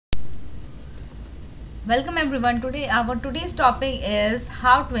Welcome everyone. Today's topic is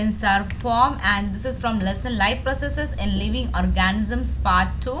how twins are formed, and this is from lesson Life Processes in Living Organisms part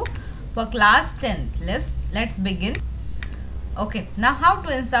 2 for class 10th. Let's begin. Okay, now how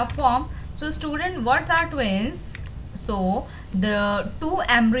twins are formed. So student, what are twins? So the two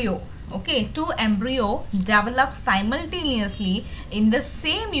embryo develop simultaneously in the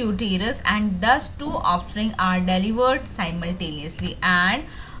same uterus, and thus two offspring are delivered simultaneously, and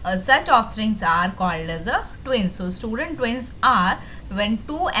such offsprings are called as a twins. So student, twins are when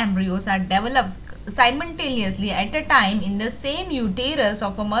two embryos are developed simultaneously at a time in the same uterus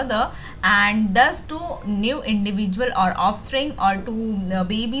of a mother, and thus two new individual or offspring or two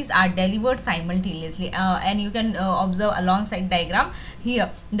babies are delivered simultaneously. And you can observe alongside diagram here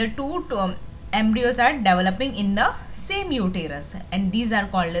the two embryos are developing in the same uterus, and these are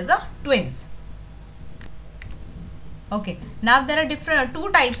called as a twins. Okay, now there are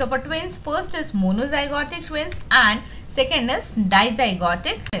two types of a twins. First is monozygotic twins and second is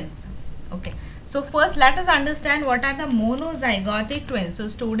dizygotic twins. Okay, so first let us understand what are the monozygotic twins. So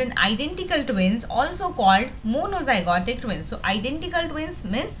student, identical twins also called monozygotic twins. So identical twins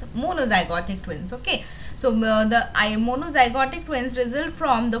means monozygotic twins. Okay, so the monozygotic twins result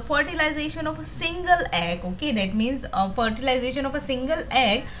from the fertilization of a single egg. Okay, that means fertilization of a single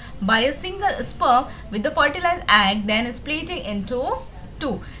egg by a single sperm with the fertilized egg then splitting into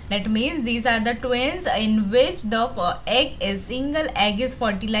two. That means these are the twins in which the single egg is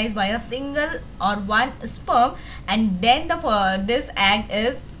fertilized by a single or one sperm, and then this egg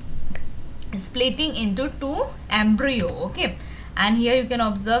is splitting into two embryo. Okay, and here you can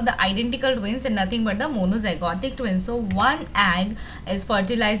observe the identical twins and nothing but the monozygotic twins. So one egg is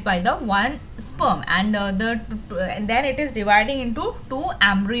fertilized by the one sperm, and then it is dividing into two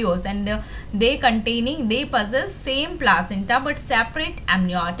embryos, and they possess same placenta but separate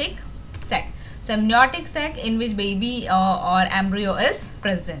amniotic sac. So amniotic sac in which baby or embryo is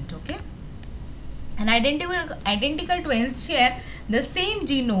present. Okay, and identical twins share the same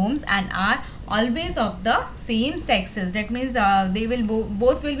genomes and are always of the same sexes. That means they will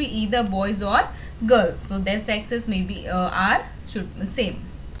both will be either boys or girls. So their sexes maybe should same.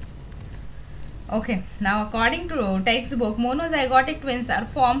 Okay, now according to textbook, monozygotic twins are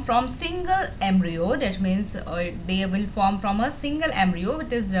formed from single embryo. That means they will form from a single embryo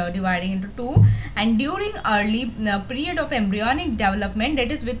which is dividing into two, and during early period of embryonic development,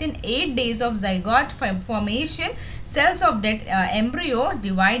 that is within 8 days of zygote formation, cells of that embryo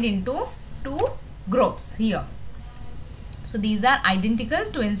divide into two groups here. So these are identical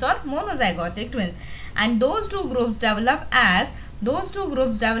twins or monozygotic twins, and those two groups develop as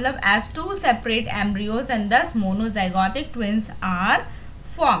two separate embryos, and thus monozygotic twins are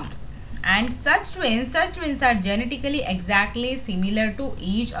formed. And such twins are genetically exactly similar to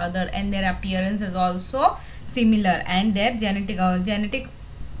each other, and their appearance is also similar, and their genetic or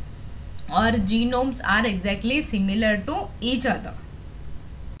genomes are exactly similar to each other.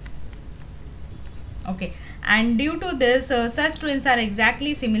 Okay, and due to this such twins are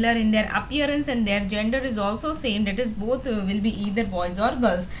exactly similar in their appearance, and their gender is also same, that is both will be either boys or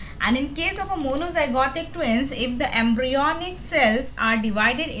girls. And in case of a monozygotic twins, if the embryonic cells are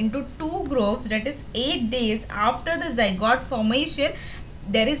divided into two groups, that is 8 days after the zygote formation,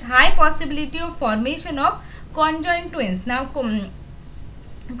 there is high possibility of formation of conjoined twins. Now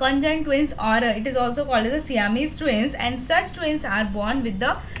conjoined twins, or it is also called as the Siamese twins, and such twins are born with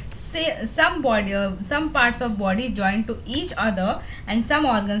the some parts of body joined to each other, and some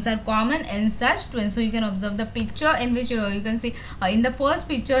organs are common in such twins. So you can observe the picture in which you can see in the first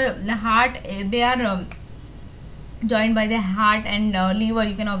picture the heart, they are joined by the heart and liver,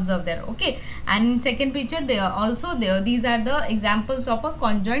 you can observe there. Okay, and in second picture they are also there. These are the examples of a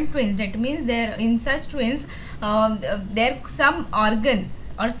conjoined twins. That means there in such twins there some organ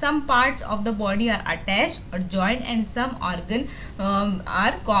or some parts of the body are attached or joined, and some organ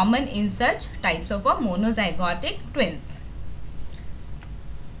are common in such types of a monozygotic twins,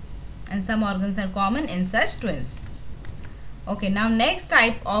 and some organs are common in such twins. Okay, now next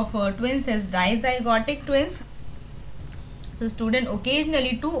type of twins is dizygotic twins. So student,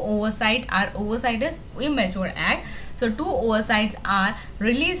 occasionally two oocyte is immature egg. So two oocytes are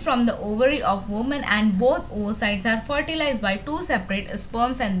released from the ovary of woman, and both oocytes are fertilized by two separate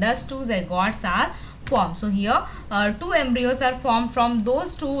sperms, and thus two zygotes are formed. So here two embryos are formed from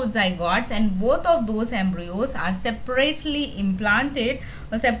those two zygotes, and both of those embryos are separately implanted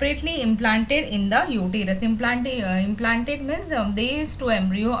in the uterus. Implanted means these two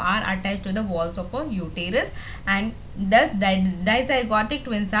embryos are attached to the walls of a uterus, and thus dizygotic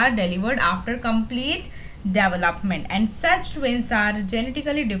twins are delivered after complete development, and such twins are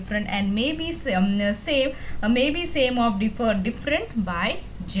genetically different and may be same or different by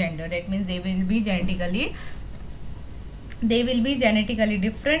gender. That means they will be genetically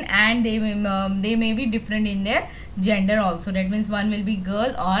different, and they may be different in their gender also. That means one will be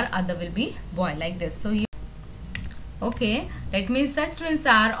girl or other will be boy, like this. So okay, that means such twins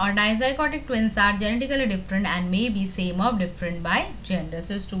are, or dizygotic twins are, genetically different and may be same or different by gender.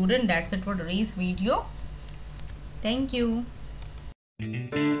 So student, that's it for today's video. Thank you.